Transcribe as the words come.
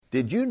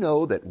Did you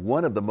know that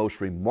one of the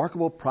most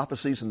remarkable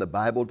prophecies in the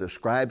Bible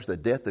describes the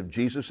death of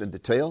Jesus in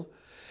detail?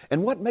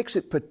 And what makes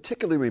it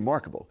particularly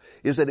remarkable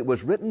is that it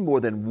was written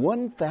more than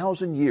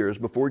 1,000 years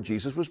before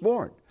Jesus was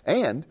born,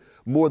 and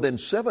more than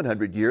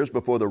 700 years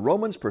before the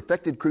Romans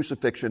perfected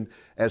crucifixion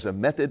as a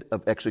method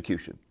of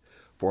execution.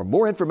 For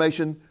more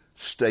information,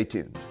 stay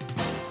tuned.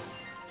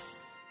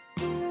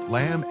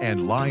 Lamb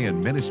and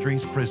Lion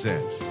Ministries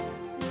presents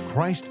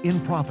Christ in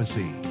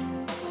Prophecy,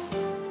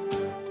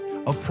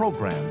 a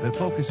program that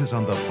focuses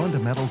on the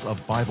fundamentals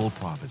of Bible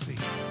prophecy,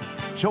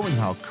 showing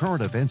how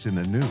current events in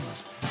the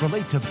news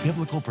relate to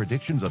biblical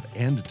predictions of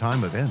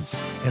end-time events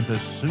and the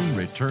soon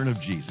return of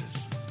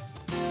Jesus.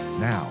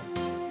 Now,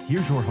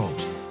 here's your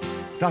host,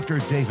 Dr.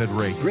 David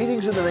Reagan.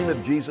 Greetings in the name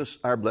of Jesus,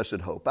 our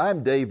blessed hope.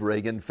 I'm Dave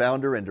Reagan,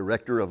 founder and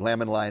director of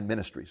Lamb and Lion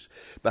Ministries.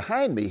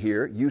 Behind me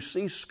here, you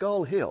see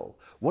Skull Hill,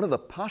 one of the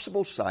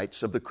possible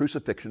sites of the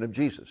crucifixion of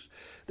Jesus.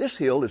 This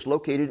hill is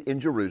located in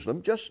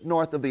Jerusalem, just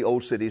north of the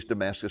old city's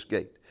Damascus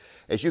Gate.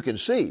 As you can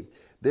see,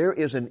 there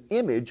is an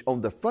image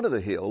on the front of the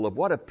hill of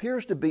what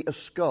appears to be a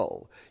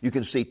skull. You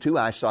can see two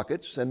eye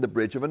sockets and the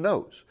bridge of a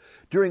nose.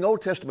 During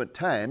Old Testament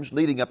times,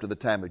 leading up to the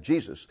time of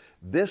Jesus,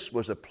 this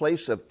was a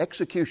place of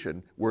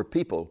execution where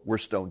people were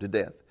stoned to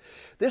death.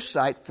 This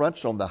site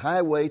fronts on the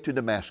highway to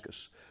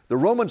Damascus. The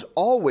Romans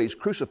always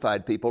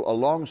crucified people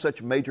along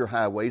such major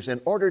highways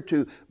in order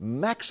to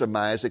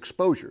maximize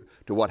exposure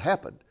to what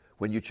happened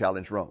when you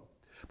challenged Rome.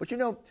 But you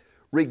know,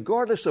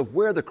 regardless of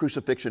where the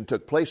crucifixion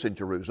took place in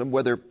Jerusalem,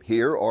 whether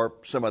here or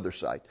some other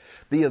site,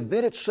 the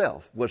event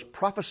itself was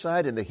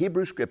prophesied in the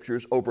Hebrew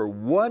Scriptures over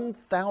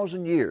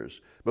 1,000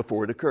 years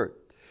before it occurred.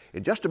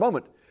 In just a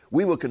moment,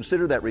 we will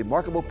consider that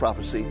remarkable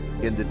prophecy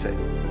in detail.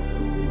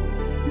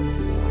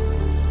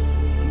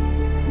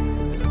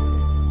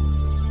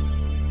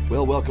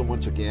 Well, welcome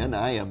once again.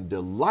 I am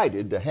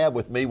delighted to have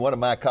with me one of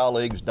my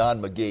colleagues,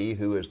 Don McGee,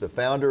 who is the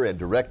founder and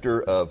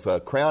director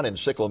of Crown and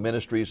Sickle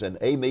Ministries in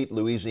Amite,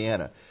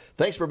 Louisiana.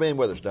 Thanks for being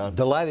with us, Don.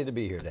 Delighted to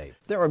be here, Dave.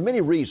 There are many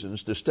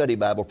reasons to study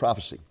Bible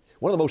prophecy.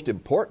 One of the most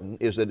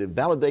important is that it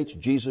validates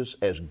Jesus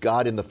as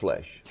God in the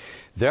flesh.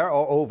 There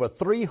are over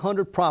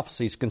 300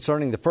 prophecies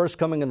concerning the first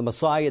coming of the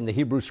Messiah in the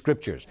Hebrew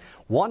Scriptures.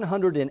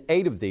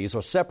 108 of these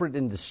are separate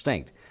and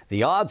distinct.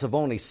 The odds of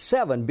only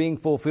 7 being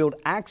fulfilled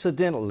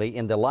accidentally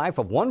in the life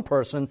of one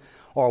person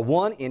are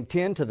 1 in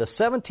 10 to the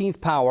 17th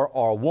power,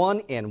 or 1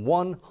 in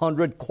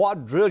 100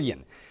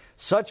 quadrillion.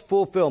 Such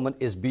fulfillment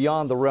is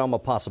beyond the realm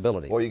of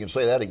possibility. Well, you can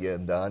say that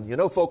again, Don. You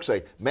know, folks,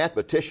 a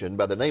mathematician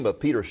by the name of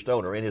Peter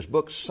Stoner, in his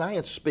book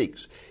Science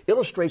Speaks,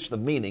 illustrates the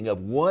meaning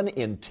of 1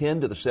 in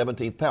 10 to the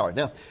 17th power.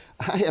 Now,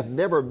 I have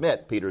never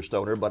met Peter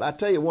Stoner, but I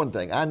tell you one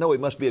thing, I know he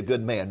must be a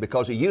good man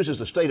because he uses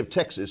the state of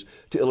Texas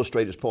to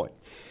illustrate his point.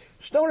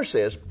 Stoner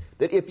says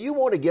that if you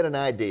want to get an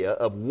idea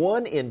of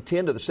 1 in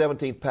 10 to the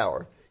 17th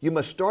power, you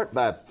must start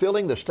by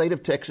filling the state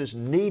of Texas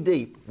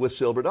knee-deep with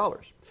silver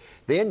dollars.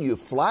 Then you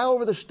fly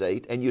over the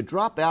state and you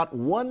drop out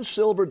 $1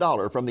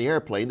 silver from the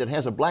airplane that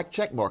has a black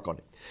check mark on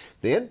it.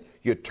 Then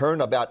you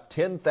turn about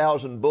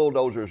 10,000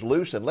 bulldozers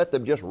loose and let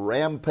them just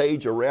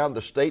rampage around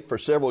the state for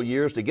several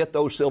years to get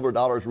those silver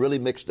dollars really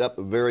mixed up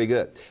very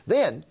good.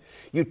 Then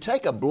you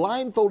take a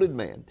blindfolded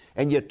man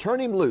and you turn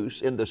him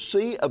loose in the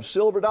sea of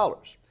silver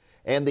dollars.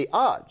 And the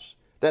odds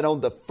that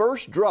on the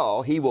first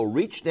draw he will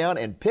reach down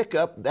and pick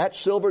up that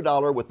silver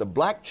dollar with the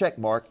black check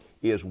mark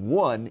is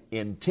 1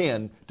 in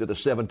 10 to the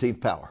 17th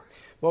power.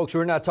 Folks,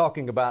 we're not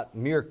talking about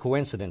mere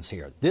coincidence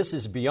here. This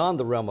is beyond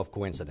the realm of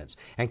coincidence.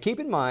 And keep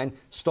in mind,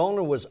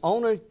 Stoner was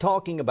only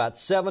talking about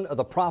 7 of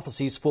the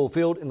prophecies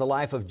fulfilled in the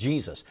life of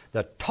Jesus.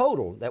 The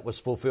total that was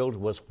fulfilled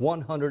was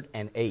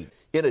 108.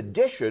 In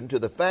addition to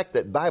the fact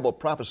that Bible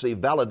prophecy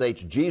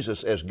validates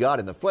Jesus as God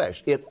in the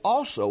flesh, it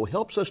also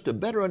helps us to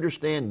better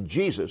understand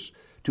Jesus,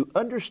 to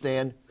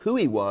understand who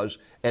He was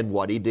and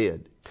what He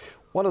did.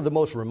 One of the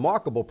most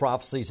remarkable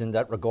prophecies in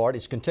that regard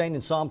is contained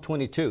in Psalm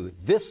 22.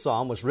 This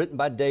psalm was written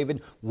by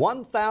David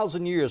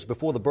 1,000 years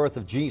before the birth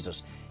of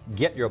Jesus.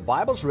 Get your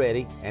Bibles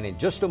ready, and in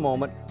just a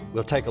moment,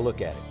 we'll take a look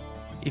at it.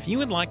 If you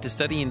would like to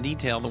study in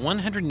detail the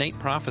 108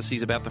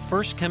 prophecies about the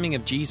first coming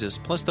of Jesus,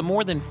 plus the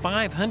more than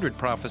 500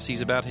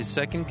 prophecies about His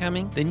second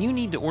coming, then you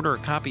need to order a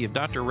copy of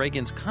Dr.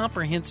 Reagan's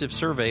comprehensive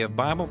survey of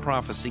Bible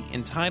prophecy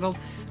entitled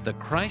The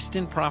Christ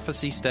in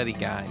Prophecy Study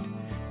Guide.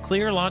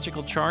 Clear,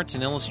 logical charts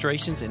and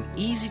illustrations and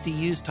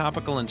easy-to-use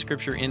topical and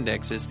scripture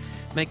indexes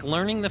make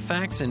learning the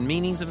facts and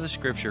meanings of the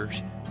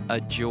scriptures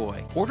a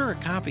joy. Order a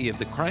copy of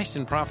the Christ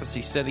in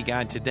Prophecy Study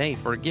Guide today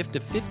for a gift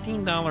of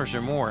 $15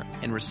 or more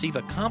and receive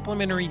a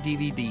complimentary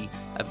DVD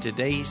of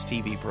today's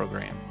TV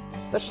program.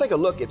 Let's take a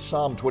look at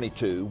Psalm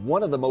 22,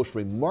 one of the most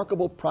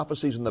remarkable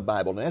prophecies in the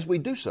Bible. And as we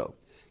do so,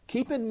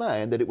 keep in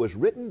mind that it was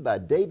written by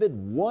David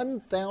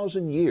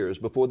 1,000 years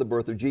before the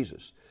birth of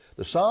Jesus.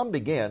 The psalm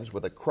begins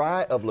with a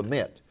cry of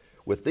lament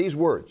with these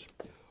words,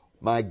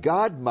 my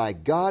God,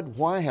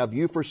 why have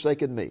you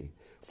forsaken me?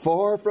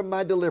 Far from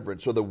my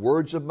deliverance are the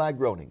words of my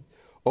groaning.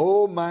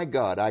 O my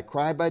God, I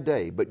cry by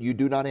day, but you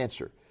do not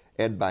answer,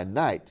 and by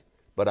night,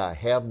 but I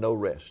have no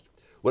rest."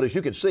 Well, as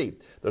you can see,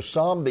 the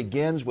psalm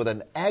begins with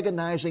an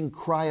agonizing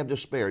cry of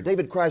despair.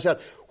 David cries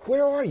out,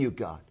 "Where are you,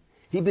 God?"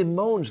 He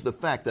bemoans the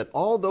fact that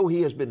although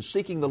he has been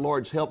seeking the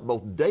Lord's help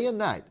both day and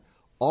night,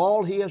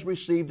 all he has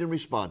received in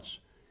response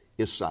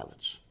is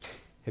silence.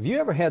 Have you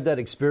ever had that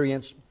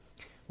experience?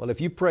 Well,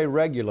 if you pray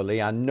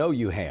regularly, I know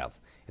you have.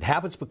 It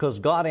happens because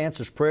God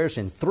answers prayers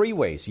in three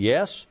ways: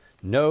 yes,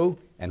 no,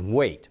 and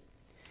wait.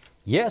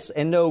 Yes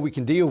and no we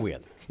can deal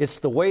with. It's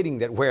the waiting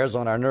that wears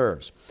on our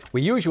nerves.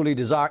 We usually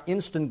desire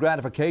instant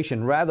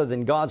gratification rather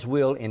than God's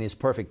will in His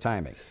perfect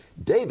timing.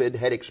 David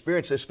had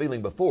experienced this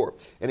feeling before.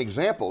 An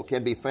example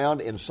can be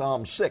found in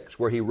Psalm 6,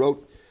 where he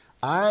wrote,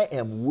 "I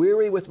am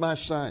weary with my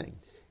sighing.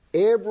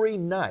 Every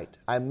night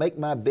I make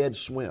my bed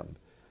swim.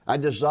 I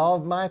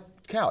dissolve my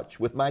couch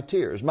with my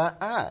tears. My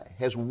eye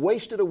has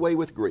wasted away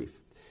with grief.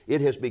 It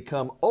has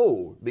become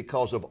old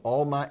because of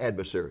all my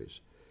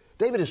adversaries."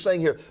 David is saying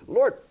here,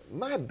 "Lord,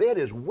 my bed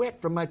is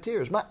wet from my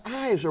tears. My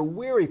eyes are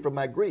weary from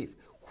my grief.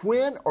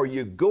 When are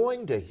you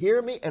going to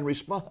hear me and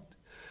respond?"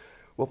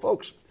 Well,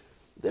 folks,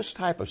 this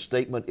type of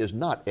statement is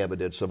not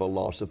evidence of a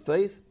loss of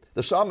faith.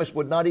 The psalmist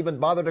would not even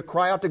bother to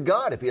cry out to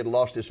God if he had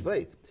lost his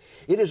faith.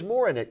 It is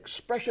more an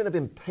expression of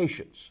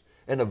impatience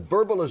and a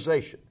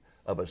verbalization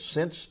of a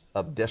sense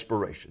of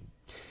desperation.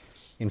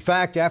 In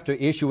fact, after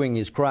issuing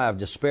his cry of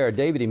despair,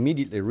 David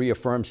immediately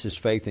reaffirms his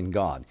faith in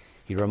God.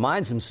 He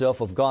reminds himself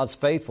of God's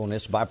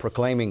faithfulness by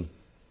proclaiming,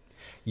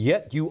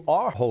 "Yet you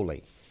are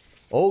holy,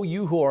 O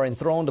you who are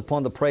enthroned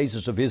upon the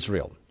praises of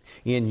Israel.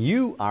 In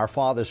you our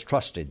fathers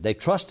trusted. They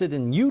trusted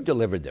and you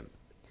delivered them.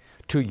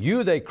 To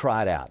you they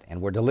cried out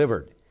and were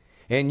delivered.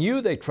 In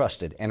you they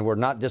trusted and were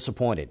not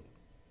disappointed."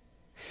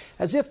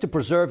 As if to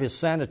preserve his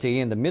sanity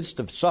in the midst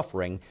of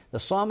suffering, the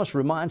psalmist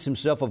reminds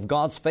himself of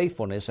God's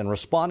faithfulness in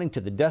responding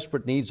to the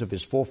desperate needs of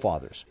his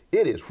forefathers.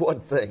 It is one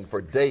thing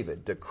for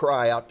David to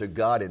cry out to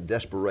God in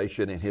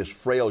desperation in his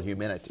frail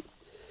humanity.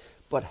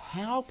 But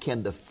how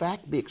can the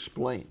fact be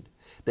explained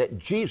that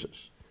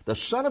Jesus, the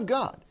Son of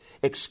God,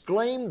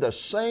 exclaimed the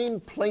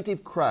same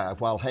plaintive cry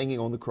while hanging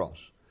on the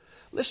cross?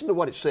 Listen to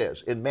what it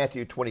says in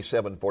Matthew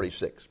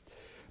 27:46.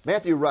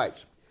 Matthew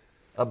writes,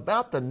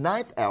 "About the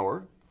ninth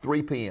hour,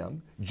 3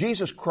 p.m.,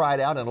 Jesus cried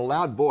out in a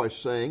loud voice,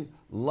 saying,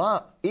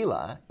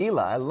 Eli,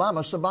 Eli,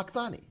 lama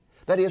sabachthani."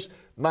 That is,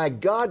 my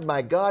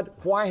God,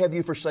 why have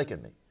you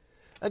forsaken me?"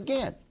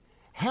 Again,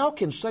 how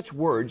can such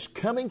words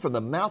coming from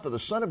the mouth of the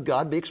Son of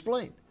God be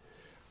explained?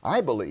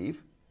 I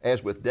believe,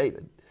 as with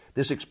David,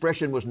 this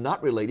expression was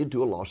not related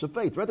to a loss of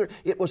faith. Rather,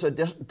 it was a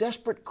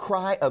desperate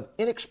cry of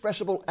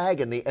inexpressible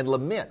agony and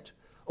lament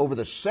over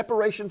the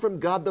separation from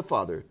God the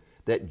Father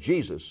that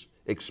Jesus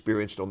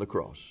experienced on the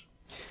cross.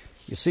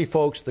 You see,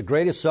 folks, the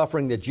greatest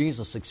suffering that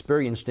Jesus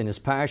experienced in His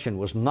passion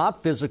was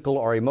not physical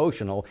or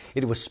emotional,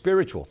 it was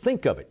spiritual.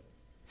 Think of it.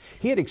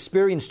 He had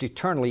experienced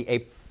eternally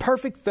a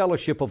perfect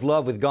fellowship of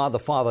love with God the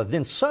Father.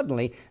 Then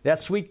suddenly, that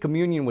sweet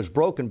communion was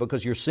broken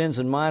because your sins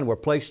and mine were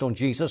placed on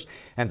Jesus,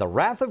 and the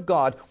wrath of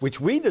God, which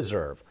we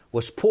deserve,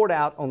 was poured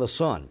out on the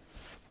Son.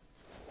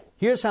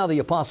 Here's how the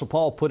Apostle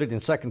Paul put it in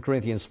 2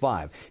 Corinthians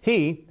 5.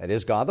 He, that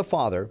is God the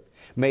Father,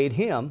 made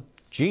Him,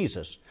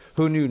 Jesus,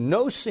 who knew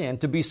no sin,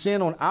 to be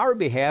sin on our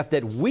behalf,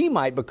 that we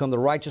might become the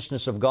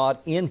righteousness of God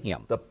in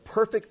Him. The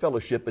perfect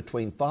fellowship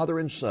between Father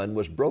and Son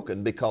was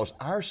broken because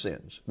our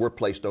sins were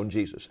placed on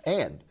Jesus,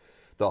 and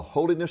the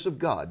holiness of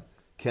God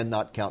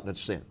cannot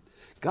countenance sin.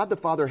 God the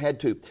Father had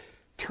to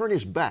turn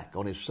His back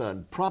on His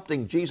Son,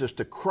 prompting Jesus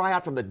to cry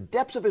out from the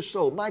depths of His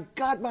soul, my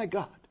God,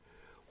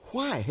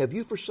 why have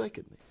you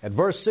forsaken me?" At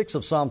verse 6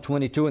 of Psalm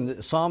 22, and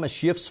the psalmist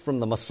shifts from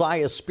the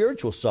Messiah's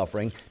spiritual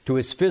suffering to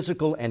his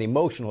physical and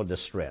emotional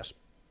distress.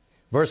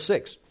 Verse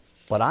 6,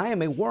 "But I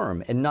am a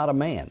worm and not a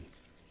man,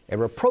 a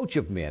reproach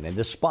of men and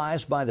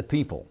despised by the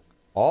people.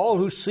 All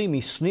who see me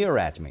sneer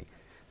at me.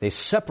 They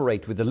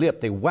separate with the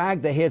lip. They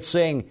wag the head,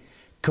 saying,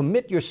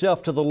 'Commit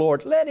yourself to the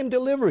Lord. Let Him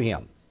deliver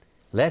him.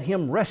 Let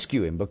Him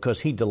rescue him,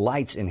 because He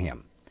delights in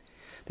him.'"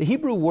 The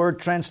Hebrew word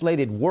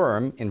translated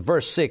worm in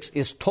verse 6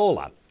 is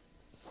tola.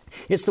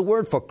 It's the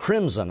word for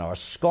crimson or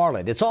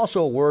scarlet. It's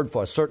also a word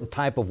for a certain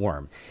type of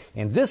worm.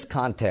 In this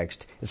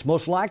context, it's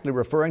most likely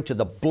referring to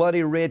the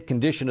bloody red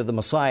condition of the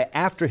Messiah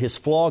after His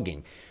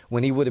flogging,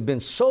 when He would have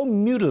been so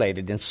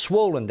mutilated and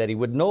swollen that He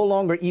would no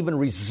longer even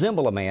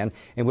resemble a man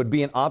and would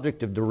be an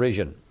object of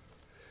derision.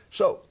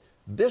 So,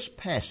 this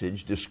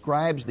passage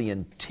describes the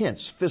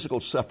intense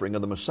physical suffering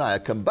of the Messiah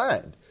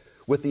combined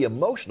with the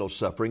emotional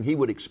suffering He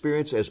would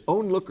experience as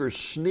onlookers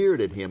sneered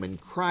at Him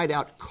and cried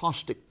out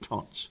caustic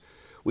taunts.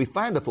 We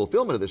find the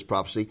fulfillment of this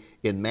prophecy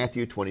in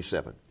Matthew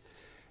 27.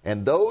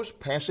 "And those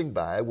passing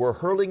by were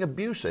hurling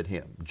abuse at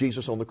Him,"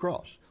 Jesus on the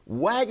cross,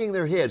 "wagging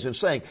their heads and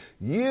saying,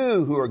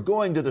 'You who are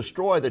going to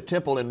destroy the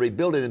temple and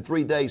rebuild it in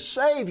 3 days,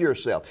 save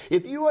yourself.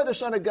 If you are the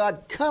Son of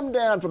God, come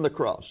down from the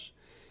cross.'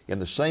 In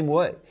the same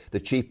way, the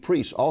chief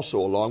priests also,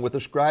 along with the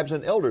scribes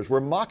and elders,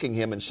 were mocking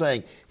Him and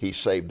saying, 'He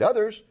saved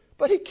others,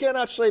 but He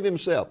cannot save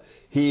Himself.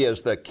 He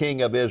is the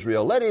King of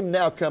Israel. Let Him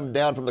now come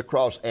down from the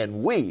cross,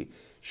 and we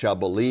shall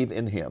believe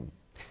in Him.'"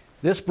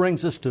 This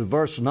brings us to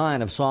verse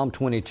 9 of Psalm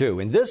 22.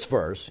 In this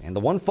verse, and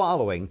the one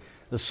following,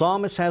 the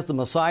psalmist has the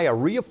Messiah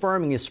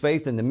reaffirming his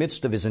faith in the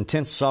midst of his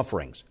intense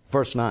sufferings.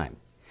 Verse 9,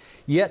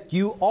 "Yet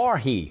you are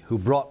he who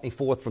brought me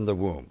forth from the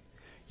womb.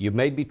 You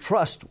made me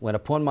trust when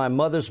upon my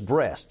mother's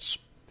breasts.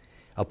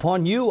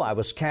 Upon you I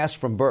was cast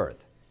from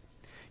birth.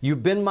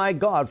 You've been my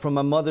God from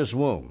my mother's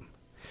womb."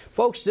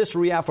 Folks, this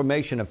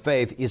reaffirmation of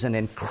faith is an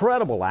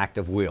incredible act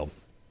of will.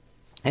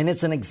 And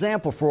it's an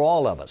example for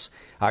all of us.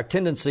 Our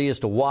tendency is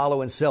to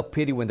wallow in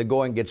self-pity when the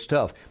going gets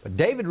tough. But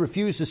David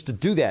refuses to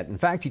do that. In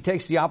fact, he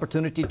takes the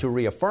opportunity to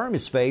reaffirm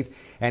his faith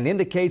and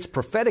indicates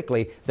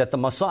prophetically that the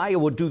Messiah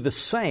will do the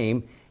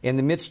same in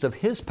the midst of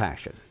his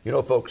passion. You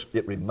know, folks,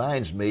 it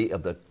reminds me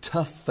of the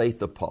tough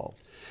faith of Paul.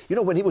 You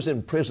know, when he was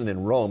in prison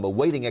in Rome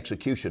awaiting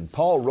execution,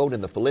 Paul wrote in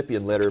the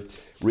Philippian letter,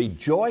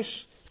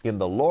 "Rejoice in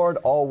the Lord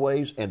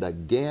always, and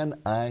again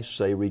I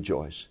say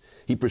rejoice."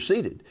 He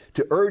proceeded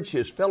to urge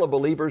his fellow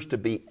believers to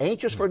be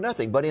anxious for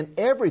nothing, but in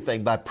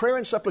everything, by prayer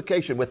and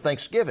supplication with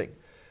thanksgiving,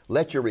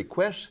 let your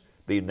requests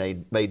be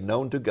made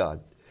known to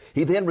God.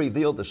 He then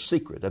revealed the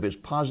secret of his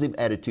positive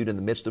attitude in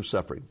the midst of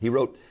suffering. He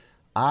wrote,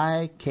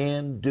 "I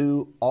can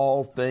do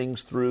all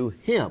things through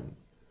Him,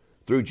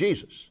 through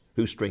Jesus,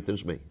 who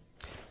strengthens me."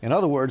 In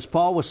other words,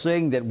 Paul was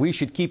saying that we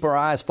should keep our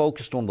eyes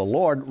focused on the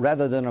Lord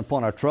rather than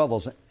upon our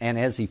troubles. And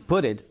as he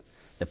put it,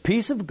 the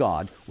peace of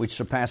God, which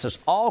surpasses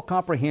all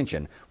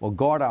comprehension, will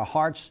guard our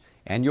hearts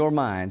and your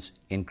minds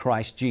in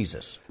Christ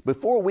Jesus.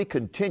 Before we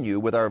continue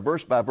with our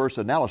verse-by-verse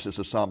analysis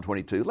of Psalm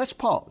 22, let's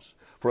pause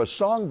for a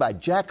song by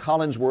Jack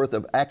Hollingsworth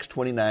of Acts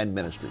 29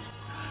 Ministries.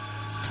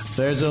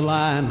 There's a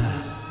line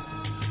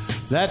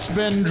that's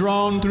been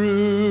drawn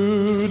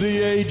through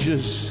the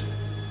ages.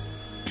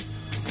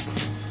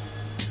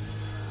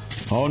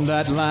 On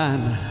that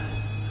line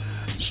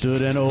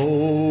stood an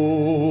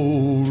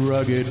old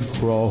rugged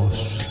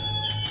cross.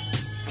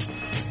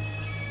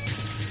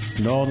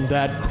 And on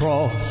that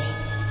cross,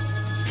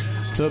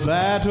 the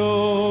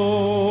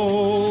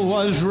battle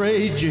was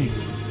raging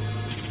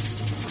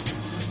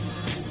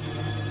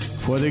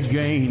for the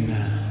gain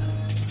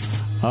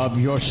of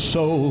your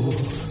soul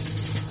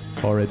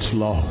or its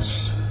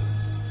loss.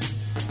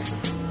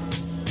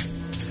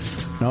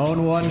 And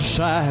on one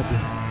side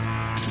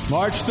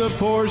marched the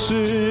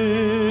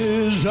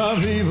forces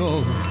of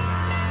evil,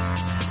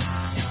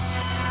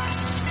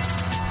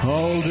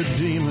 all the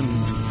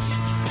demons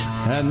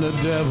and the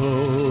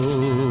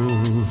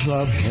devils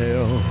of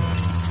hell.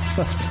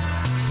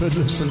 But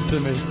listen to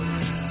me,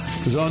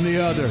 because on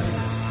the other,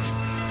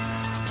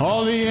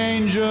 all the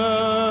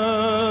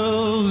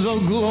angels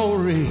of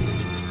glory,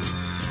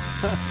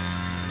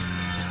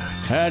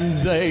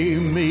 and they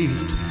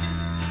meet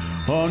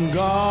on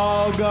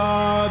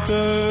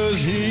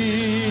Golgotha's hill.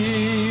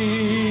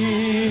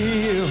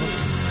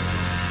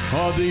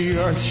 Oh, the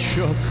earth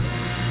shook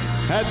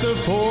at the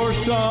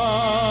force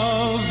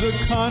of the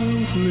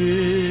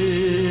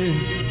conflict,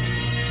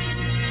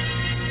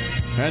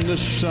 and the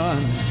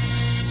sun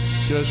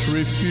just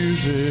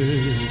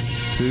refuses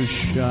to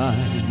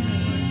shine.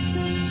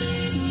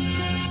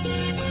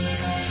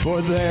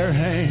 For there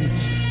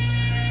hangs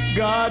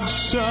God's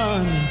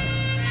Son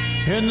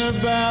in the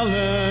balance,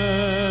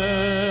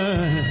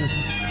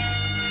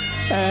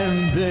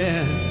 and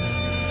then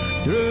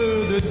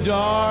through the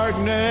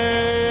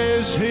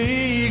darkness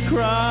He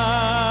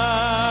cried,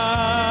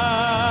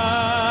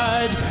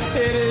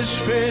 "It is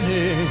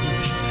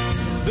finished,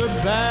 the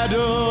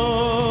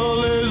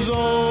battle is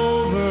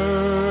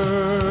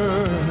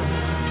over,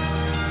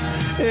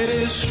 it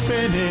is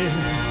finished,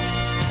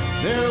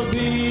 there'll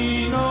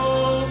be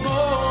no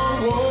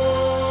more war,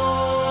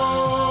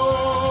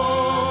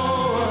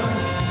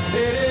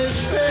 it is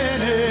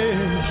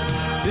finished,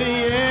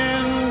 the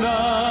end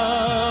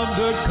of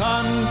the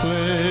conflict,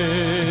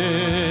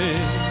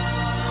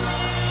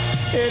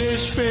 it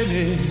is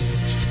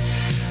finished,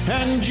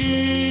 and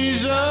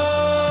Jesus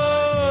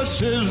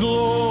is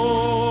Lord."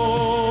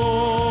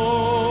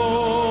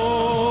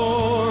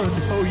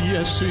 Oh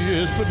yes, He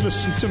is, but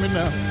listen to me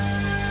now.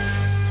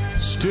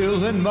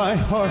 Still in my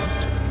heart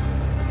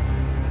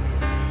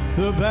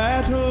the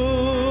battle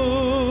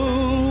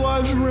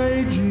was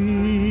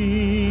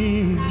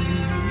raging.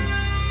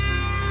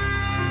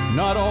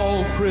 Not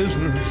all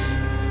prisoners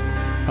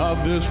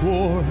of this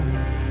war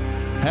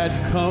had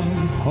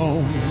come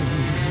home.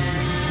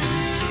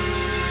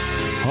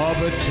 Oh,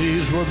 but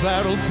these were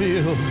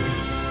battlefields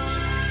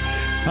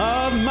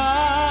of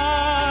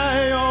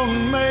my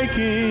own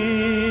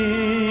making.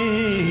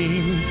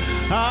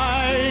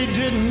 I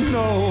didn't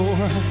know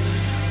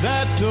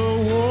that the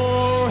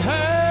war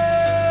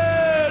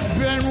had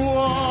been won.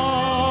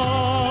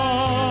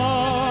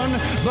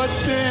 But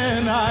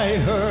then I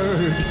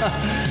heard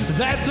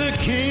that the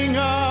King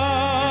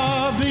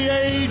of the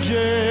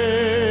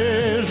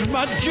ages,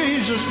 my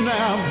Jesus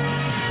now,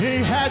 He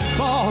had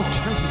fought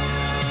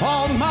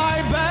all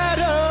my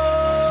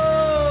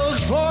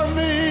battles for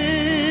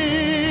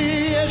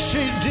me. Yes,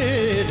 He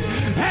did.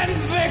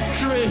 And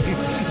victory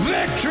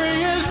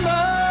is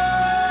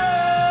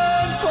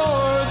mine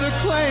for the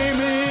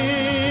claiming.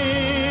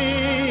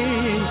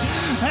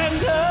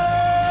 And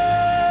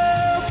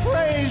I'll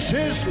praise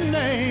His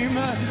name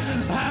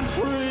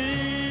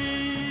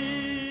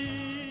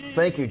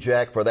Thank you,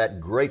 Jack, for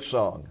that great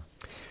song.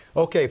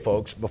 Okay,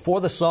 folks,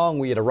 before the song,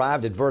 we had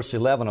arrived at verse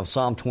 11 of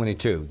Psalm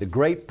 22, the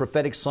great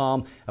prophetic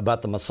psalm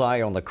about the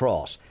Messiah on the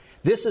cross.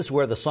 This is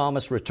where the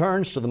psalmist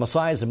returns to the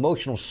Messiah's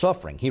emotional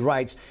suffering. He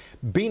writes,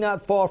 "Be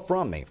not far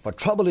from me, for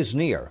trouble is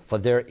near, for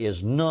there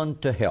is none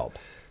to help."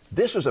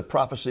 This is a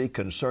prophecy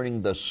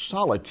concerning the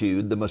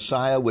solitude the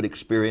Messiah would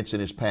experience in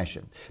his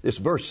passion. This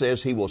verse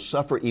says he will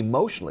suffer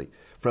emotionally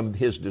from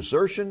his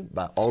desertion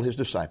by all his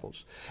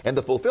disciples. And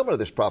the fulfillment of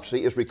this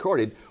prophecy is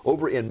recorded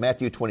over in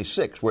Matthew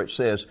 26, where it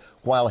says,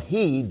 "While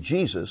he,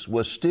 Jesus,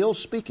 was still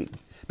speaking,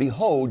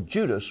 behold,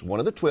 Judas, one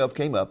of the 12,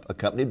 came up,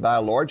 accompanied by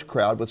a large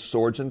crowd with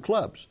swords and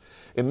clubs.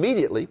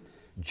 Immediately,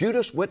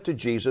 Judas went to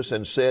Jesus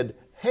and said,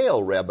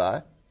 'Hail,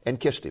 Rabbi,' and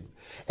kissed him.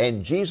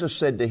 And Jesus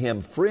said to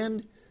him,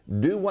 'Friend,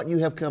 do what you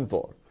have come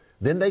for.'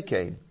 Then they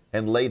came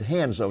and laid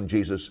hands on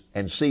Jesus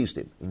and seized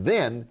him.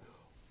 Then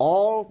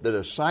all the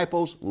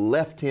disciples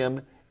left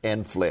him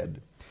and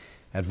fled."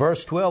 At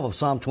verse 12 of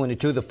Psalm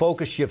 22, the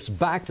focus shifts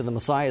back to the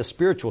Messiah's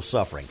spiritual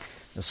suffering.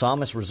 The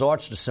psalmist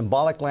resorts to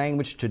symbolic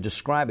language to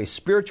describe a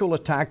spiritual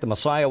attack the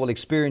Messiah will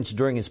experience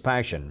during his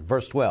passion.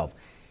 Verse 12,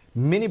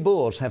 "Many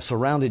bulls have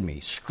surrounded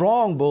me.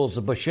 Strong bulls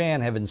of Bashan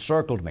have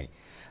encircled me.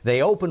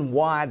 They open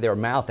wide their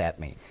mouth at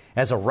me,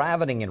 as a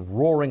ravening and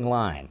roaring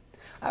lion."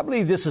 I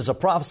believe this is a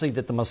prophecy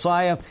that the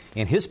Messiah,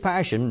 in his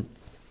passion,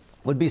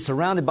 would be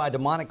surrounded by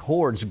demonic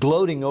hordes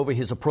gloating over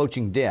his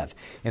approaching death.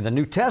 In the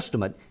New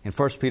Testament, in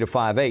 1 Peter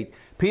 5:8,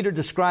 Peter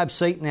describes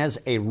Satan as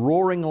a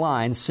roaring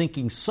lion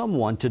seeking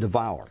someone to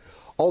devour.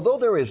 Although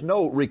there is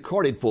no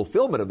recorded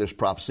fulfillment of this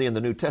prophecy in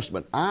the New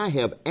Testament, I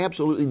have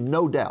absolutely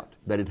no doubt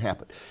that it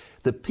happened.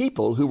 The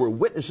people who were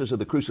witnesses of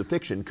the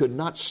crucifixion could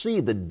not see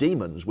the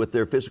demons with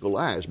their physical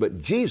eyes,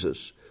 but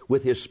Jesus,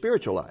 with his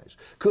spiritual eyes,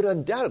 could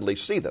undoubtedly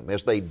see them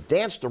as they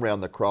danced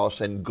around the cross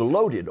and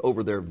gloated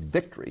over their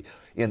victory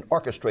in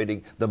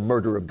orchestrating the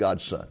murder of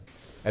God's Son.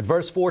 At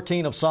verse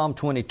 14 of Psalm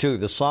 22,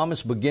 the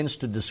psalmist begins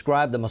to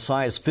describe the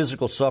Messiah's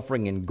physical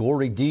suffering in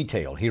gory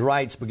detail. He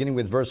writes, beginning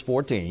with verse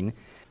 14,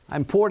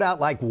 "I'm poured out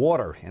like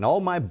water, and all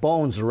my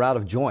bones are out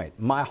of joint.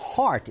 My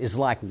heart is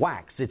like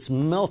wax, it's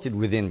melted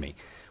within me.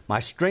 My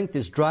strength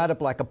is dried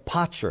up like a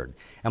potsherd,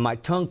 and my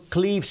tongue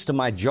cleaves to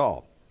my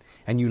jaw.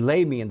 And you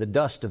lay me in the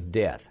dust of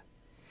death."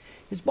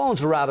 His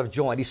bones are out of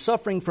joint. He's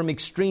suffering from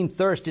extreme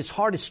thirst. His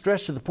heart is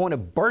stretched to the point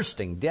of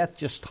bursting. Death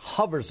just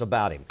hovers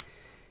about him.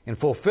 In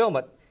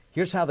fulfillment,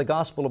 here's how the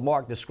Gospel of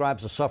Mark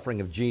describes the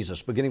suffering of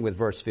Jesus, beginning with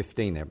verse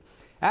 15 there.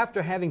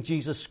 "After having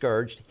Jesus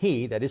scourged,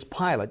 he," that is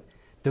Pilate,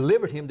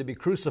 "delivered him to be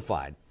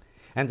crucified,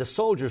 and the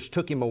soldiers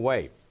took him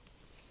away.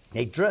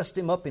 They dressed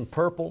him up in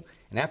purple,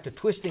 and after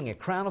twisting a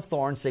crown of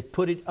thorns, they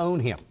put it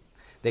on him.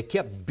 They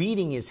kept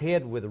beating his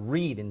head with a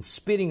reed and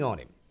spitting on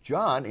him."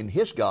 John, in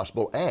his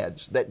gospel,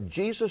 adds that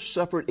Jesus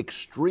suffered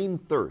extreme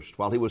thirst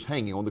while he was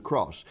hanging on the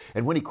cross.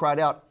 And when he cried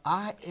out,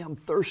 "I am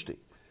thirsty,"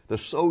 the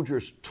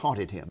soldiers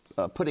taunted him,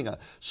 putting a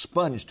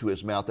sponge to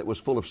his mouth that was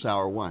full of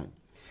sour wine.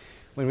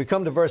 When we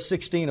come to verse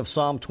 16 of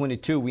Psalm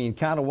 22, we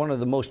encounter one of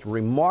the most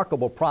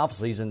remarkable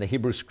prophecies in the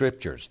Hebrew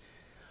Scriptures.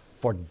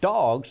 "For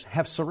dogs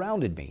have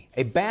surrounded me.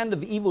 A band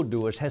of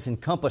evildoers has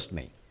encompassed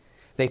me.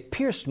 They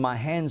pierced my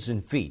hands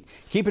and feet."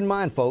 Keep in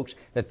mind, folks,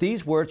 that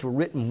these words were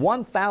written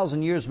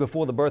 1,000 years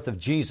before the birth of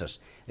Jesus.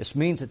 This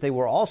means that they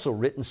were also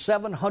written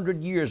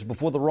 700 years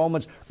before the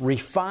Romans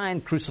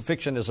refined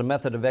crucifixion as a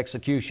method of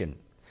execution.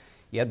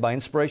 Yet, by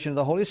inspiration of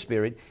the Holy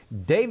Spirit,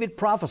 David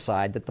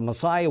prophesied that the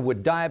Messiah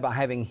would die by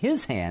having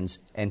his hands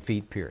and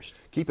feet pierced.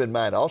 Keep in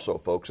mind also,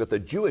 folks, that the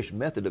Jewish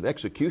method of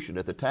execution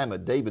at the time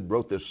that David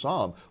wrote this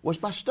psalm was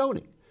by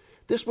stoning.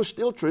 This was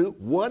still true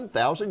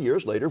 1,000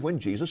 years later when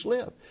Jesus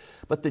lived.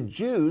 But the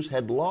Jews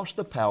had lost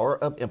the power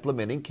of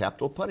implementing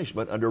capital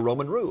punishment under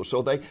Roman rule,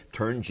 so they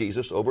turned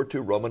Jesus over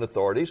to Roman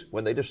authorities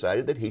when they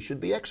decided that he should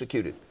be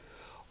executed.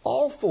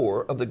 All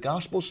four of the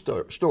gospel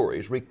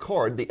stories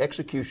record the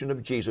execution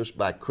of Jesus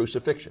by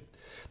crucifixion.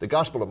 The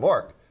Gospel of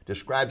Mark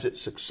describes it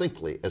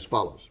succinctly as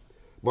follows.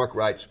 Mark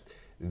writes,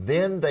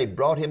 "Then they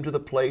brought him to the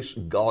place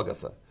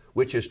Golgotha,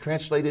 which is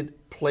translated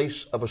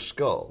place of a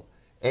skull,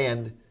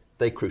 and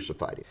they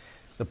crucified him."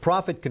 The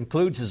prophet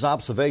concludes his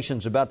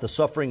observations about the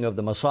suffering of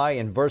the Messiah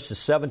in verses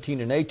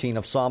 17 and 18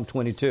 of Psalm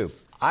 22.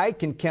 "I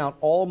can count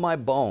all my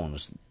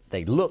bones.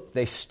 They look,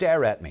 they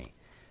stare at me.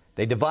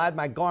 They divide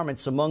my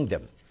garments among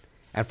them,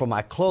 and for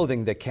my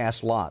clothing they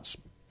cast lots."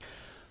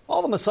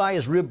 All the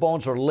Messiah's rib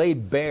bones are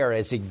laid bare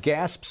as he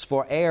gasps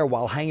for air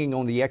while hanging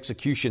on the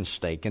execution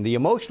stake, and the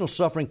emotional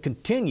suffering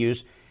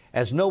continues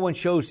as no one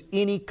shows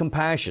any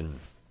compassion.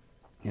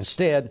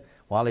 Instead,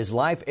 while his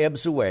life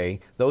ebbs away,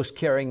 those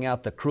carrying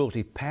out the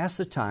cruelty pass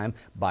the time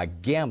by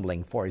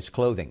gambling for his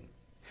clothing.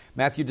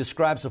 Matthew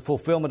describes the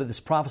fulfillment of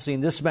this prophecy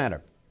in this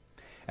manner.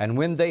 "And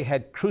when they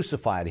had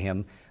crucified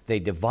him, they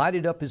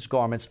divided up his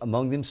garments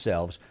among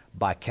themselves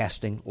by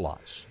casting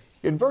lots."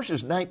 In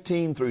verses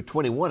 19 through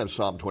 21 of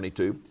Psalm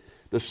 22,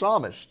 the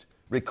psalmist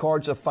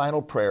records a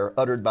final prayer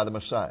uttered by the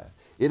Messiah.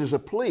 It is a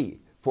plea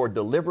for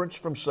deliverance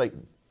from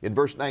Satan. In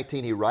verse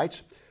 19 he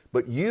writes,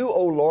 "But you,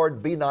 O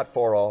Lord, be not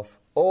far off.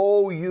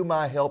 O you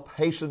my help,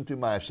 hasten to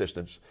my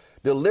assistance.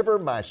 Deliver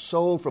my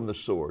soul from the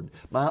sword,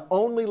 my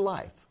only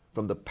life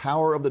from the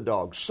power of the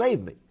dog.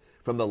 Save me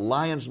from the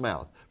lion's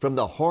mouth, from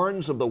the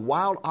horns of the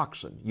wild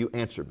oxen. You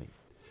answer me.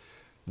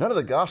 None of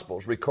the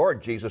Gospels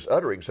record Jesus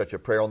uttering such a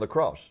prayer on the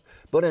cross,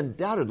 but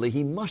undoubtedly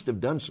he must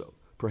have done so,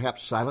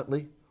 perhaps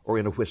silently or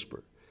in a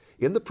whisper.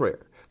 In the prayer,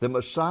 the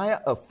Messiah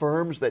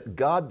affirms that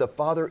God the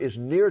Father is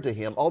near to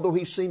him, although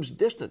he seems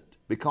distant,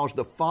 because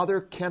the Father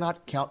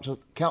cannot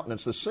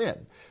countenance the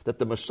sin that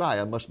the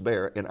Messiah must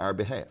bear in our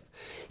behalf.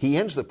 He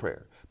ends the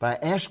prayer by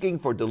asking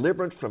for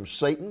deliverance from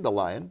Satan, the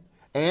lion,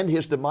 and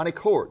his demonic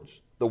hordes,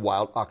 the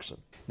wild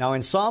oxen. Now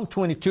in Psalm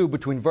 22,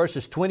 between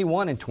verses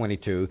 21 and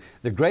 22,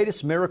 the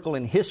greatest miracle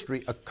in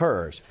history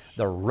occurs,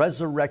 the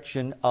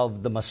resurrection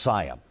of the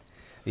Messiah.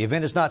 The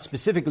event is not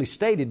specifically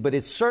stated, but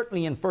it's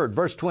certainly inferred.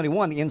 Verse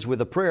 21 ends with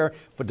a prayer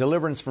for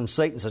deliverance from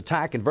Satan's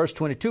attack, and verse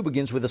 22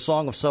 begins with a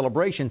song of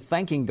celebration,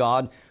 thanking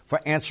God for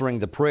answering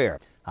the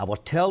prayer. I will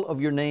tell of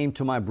your name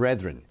to my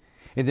brethren.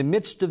 In the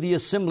midst of the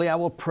assembly I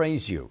will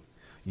praise you.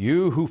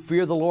 You who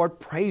fear the Lord,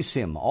 praise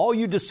him. All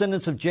you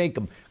descendants of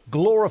Jacob,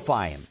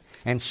 glorify him,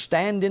 and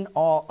stand in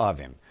awe of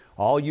him,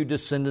 all you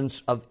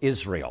descendants of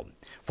Israel.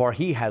 For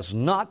he has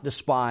not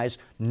despised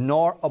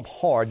nor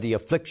abhorred the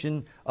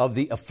affliction of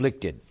the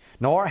afflicted,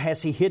 nor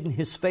has he hidden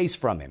his face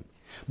from him.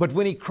 But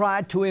when he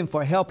cried to him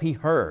for help, he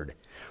heard.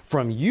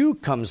 From you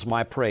comes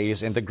my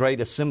praise in the great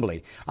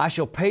assembly. I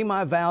shall pay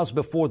my vows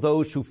before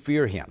those who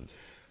fear him.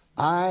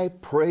 I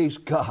praise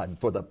God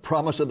for the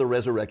promise of the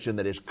resurrection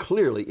that is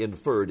clearly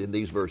inferred in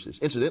these verses.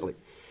 Incidentally,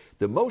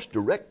 the most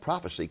direct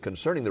prophecy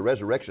concerning the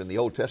resurrection in the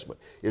Old Testament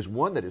is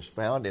one that is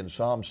found in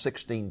Psalm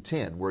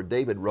 16:10, where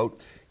David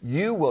wrote,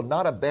 You will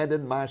not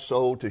abandon my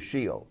soul to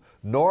Sheol,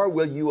 nor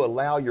will you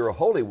allow your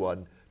Holy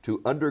One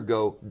to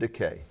undergo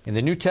decay. In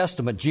the New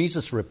Testament,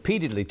 Jesus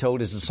repeatedly told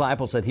his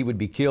disciples that he would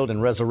be killed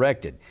and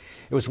resurrected.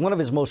 It was one of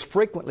his most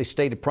frequently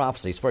stated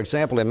prophecies. For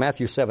example, in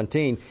Matthew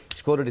 17,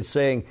 he's quoted as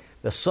saying,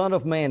 The Son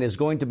of Man is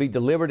going to be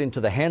delivered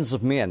into the hands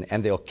of men,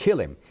 and they'll kill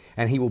him,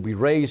 and he will be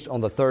raised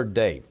on the third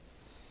day.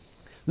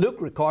 Luke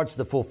records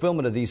the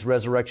fulfillment of these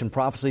resurrection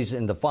prophecies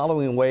in the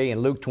following way in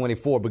Luke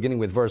 24, beginning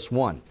with verse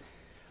 1.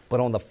 But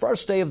on the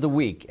first day of the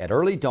week, at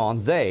early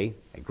dawn, they,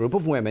 a group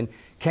of women,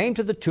 came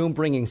to the tomb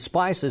bringing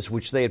spices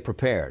which they had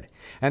prepared.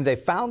 And they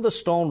found the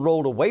stone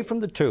rolled away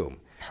from the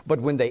tomb.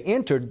 But when they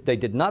entered, they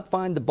did not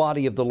find the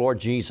body of the Lord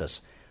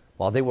Jesus.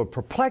 While they were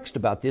perplexed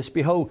about this,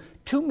 behold,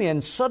 two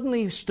men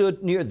suddenly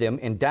stood near them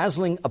in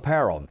dazzling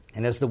apparel.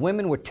 And as the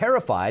women were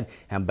terrified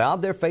and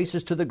bowed their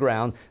faces to the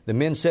ground, the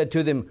men said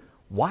to them,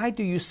 Why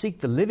do you seek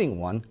the living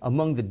one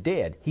among the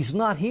dead? He's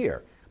not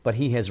here, but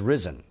he has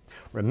risen.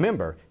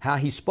 Remember how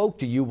he spoke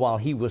to you while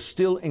he was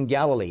still in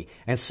Galilee,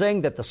 and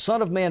saying that the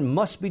Son of Man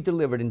must be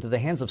delivered into the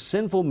hands of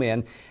sinful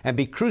men and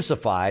be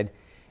crucified,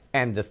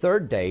 and the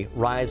third day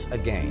rise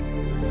again.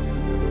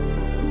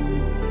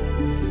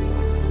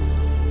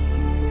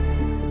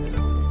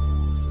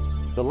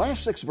 The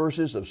last 6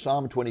 verses of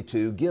Psalm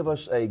 22 give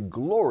us a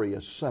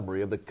glorious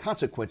summary of the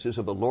consequences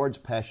of the Lord's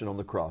passion on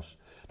the cross.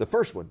 The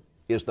first one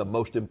is the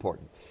most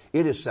important.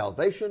 It is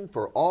salvation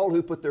for all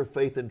who put their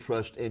faith and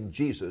trust in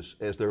Jesus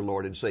as their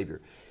Lord and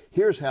Savior.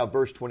 Here's how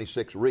verse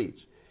 26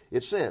 reads.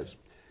 It says,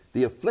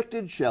 The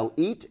afflicted shall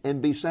eat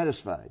and be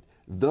satisfied.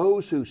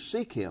 Those who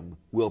seek him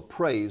will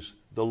praise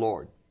the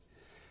Lord.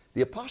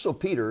 The Apostle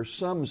Peter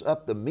sums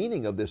up the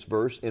meaning of this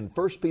verse in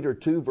 1 Peter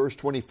 2, verse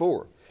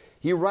 24.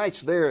 He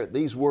writes there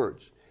these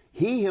words,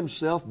 He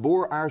himself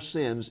bore our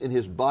sins in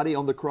his body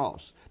on the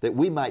cross, that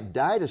we might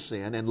die to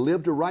sin and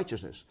live to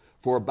righteousness.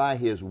 For by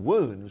his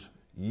wounds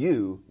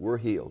you were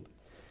healed.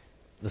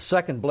 The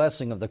second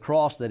blessing of the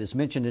cross that is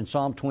mentioned in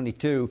Psalm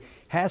 22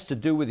 has to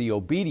do with the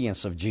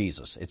obedience of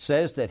Jesus. It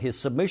says that his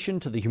submission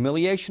to the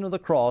humiliation of the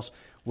cross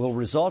will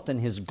result in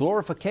his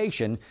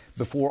glorification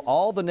before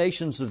all the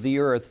nations of the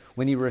earth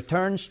when he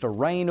returns to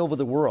reign over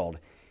the world.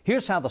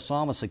 Here's how the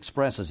psalmist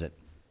expresses it.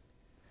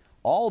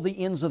 All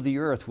the ends of the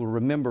earth will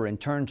remember and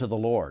turn to the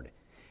Lord,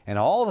 and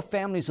all the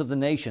families of the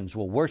nations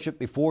will worship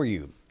before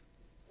you.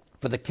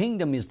 For the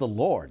kingdom is the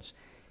Lord's,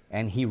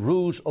 and he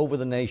rules over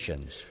the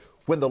nations.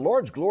 When the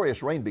Lord's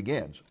glorious reign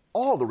begins,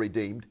 all the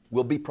redeemed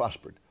will be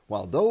prospered,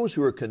 while those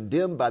who are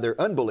condemned by their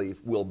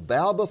unbelief will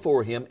bow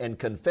before him and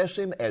confess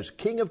him as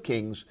King of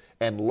kings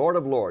and Lord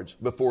of lords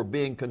before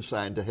being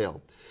consigned to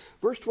hell.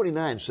 Verse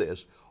 29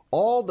 says,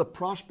 All the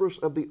prosperous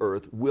of the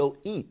earth will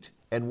eat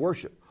and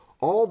worship.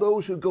 All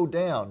those who go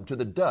down to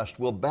the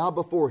dust will bow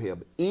before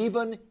him,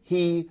 even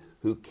he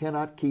who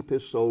cannot keep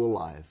his soul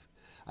alive.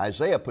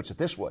 Isaiah puts it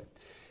this way.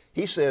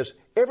 He says,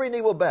 Every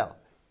knee will bow,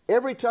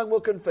 every tongue will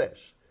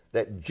confess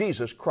that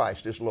Jesus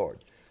Christ is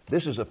Lord.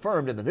 This is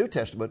affirmed in the New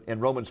Testament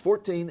in Romans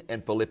 14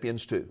 and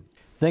Philippians 2.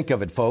 Think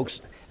of it, folks.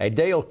 A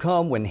day will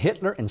come when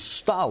Hitler and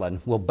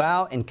Stalin will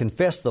bow and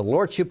confess the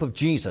lordship of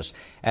Jesus,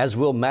 as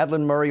will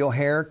Madalyn Murray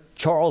O'Hair,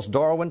 Charles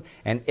Darwin,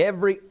 and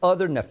every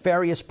other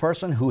nefarious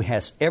person who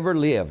has ever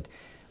lived.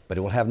 But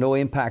it will have no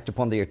impact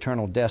upon the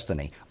eternal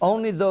destiny.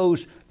 Only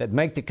those that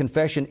make the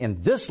confession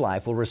in this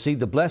life will receive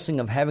the blessing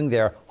of having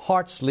their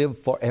hearts live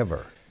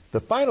forever. The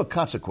final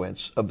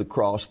consequence of the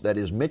cross that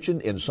is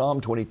mentioned in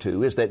Psalm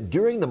 22 is that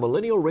during the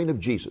millennial reign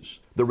of Jesus,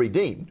 the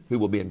redeemed, who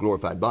will be in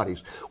glorified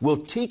bodies, will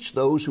teach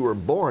those who are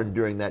born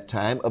during that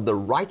time of the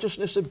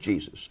righteousness of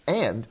Jesus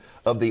and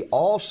of the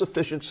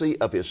all-sufficiency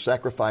of His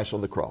sacrifice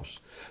on the cross.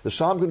 The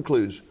psalm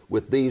concludes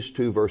with these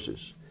two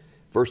verses.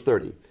 Verse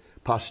 30,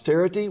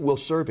 posterity will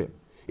serve Him.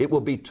 It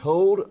will be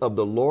told of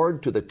the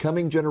Lord to the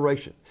coming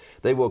generation.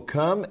 They will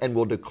come and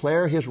will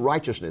declare His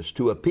righteousness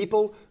to a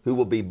people who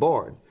will be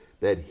born,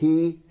 that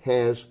He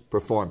has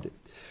performed it.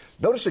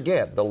 Notice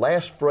again the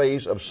last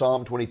phrase of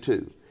Psalm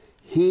 22.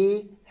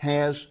 He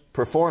has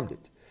performed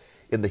it.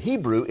 In the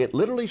Hebrew, it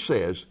literally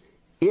says,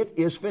 it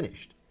is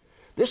finished.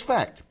 This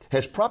fact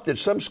has prompted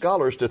some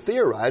scholars to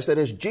theorize that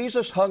as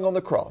Jesus hung on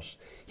the cross,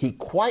 He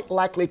quite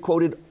likely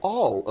quoted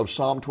all of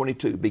Psalm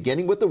 22,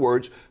 beginning with the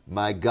words,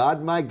 my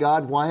God,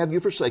 why have you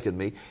forsaken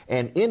me?"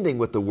 and ending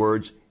with the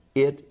words,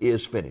 "It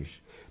is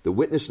finished." The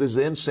witnesses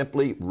then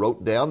simply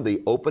wrote down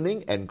the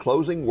opening and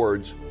closing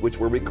words which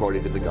were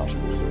recorded in the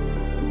Gospels.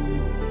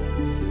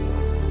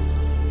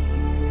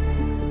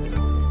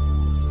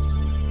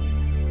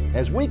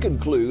 As we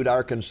conclude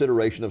our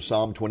consideration of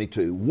Psalm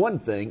 22, one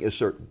thing is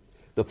certain.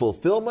 The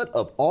fulfillment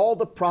of all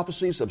the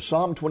prophecies of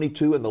Psalm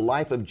 22 in the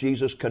life of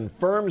Jesus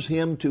confirms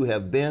Him to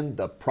have been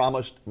the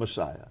promised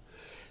Messiah.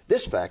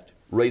 This fact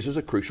raises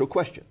a crucial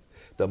question,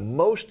 the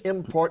most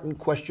important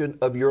question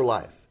of your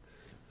life.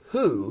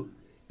 Who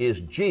is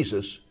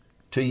Jesus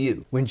to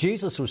you? When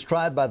Jesus was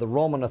tried by the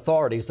Roman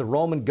authorities, the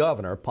Roman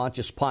governor,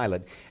 Pontius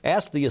Pilate,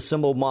 asked the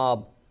assembled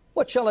mob,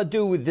 "What shall I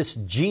do with this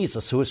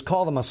Jesus who is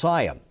called the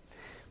Messiah?"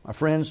 My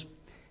friends,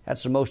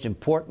 that's the most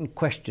important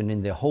question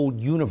in the whole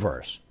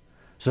universe.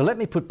 So let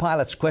me put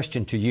Pilate's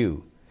question to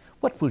you.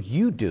 What will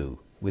you do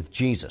with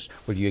Jesus?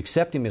 Will you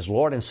accept Him as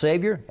Lord and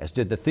Savior, as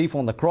did the thief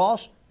on the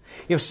cross?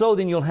 If so,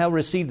 then you'll have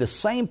received the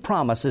same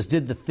promise as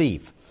did the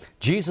thief.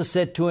 Jesus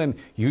said to him,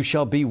 "You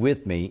shall be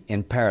with me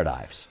in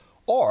paradise."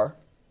 Or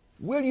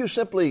will you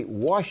simply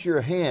wash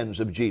your hands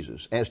of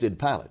Jesus, as did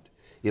Pilate?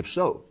 If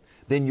so,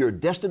 then your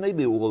destiny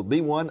will be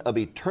one of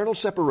eternal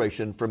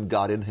separation from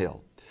God in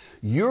hell.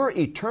 Your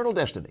eternal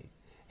destiny,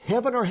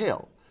 heaven or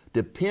hell,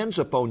 depends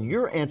upon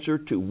your answer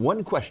to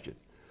one question.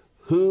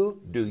 Who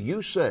do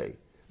you say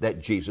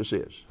that Jesus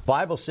is? The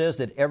Bible says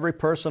that every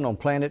person on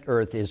planet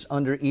Earth is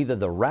under either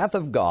the wrath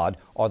of God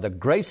or the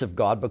grace of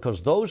God,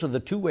 because those are the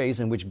two ways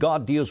in which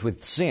God deals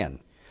with sin.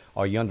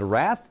 Are you under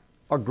wrath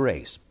or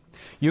grace?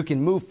 You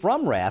can move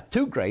from wrath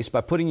to grace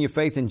by putting your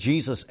faith in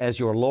Jesus as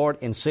your Lord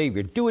and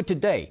Savior. Do it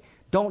today.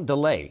 Don't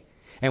delay.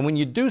 And when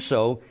you do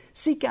so,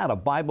 seek out a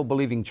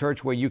Bible-believing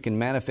church where you can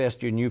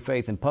manifest your new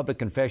faith in public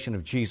confession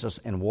of Jesus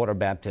and water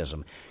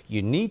baptism.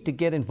 You need to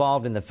get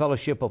involved in the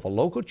fellowship of a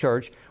local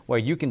church where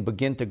you can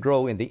begin to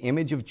grow in the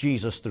image of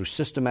Jesus through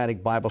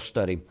systematic Bible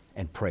study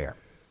and prayer.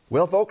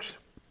 Well, folks,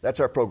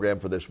 that's our program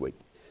for this week.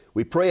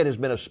 We pray it has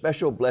been a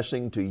special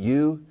blessing to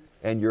you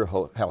and your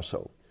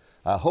household.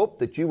 I hope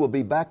that you will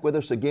be back with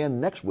us again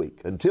next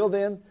week. Until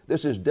then,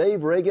 this is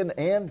Dave Reagan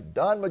and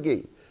Don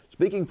McGee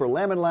speaking for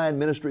Lamb and Lion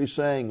Ministries,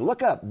 saying,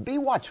 look up, be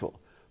watchful,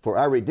 for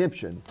our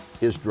redemption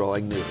is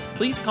drawing near.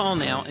 Please call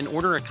now and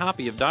order a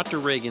copy of Dr.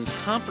 Reagan's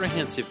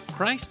comprehensive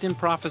Christ in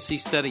Prophecy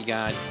study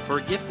guide for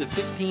a gift of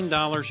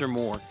 $15 or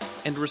more,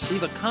 and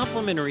receive a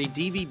complimentary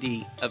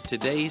DVD of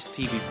today's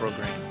TV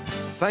program.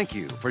 Thank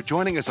you for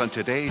joining us on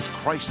today's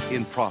Christ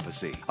in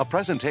Prophecy, a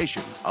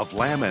presentation of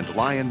Lamb and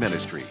Lion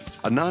Ministries,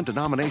 a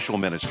non-denominational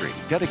ministry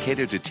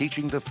dedicated to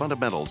teaching the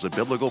fundamentals of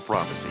biblical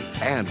prophecy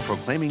and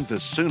proclaiming the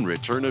soon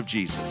return of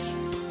Jesus.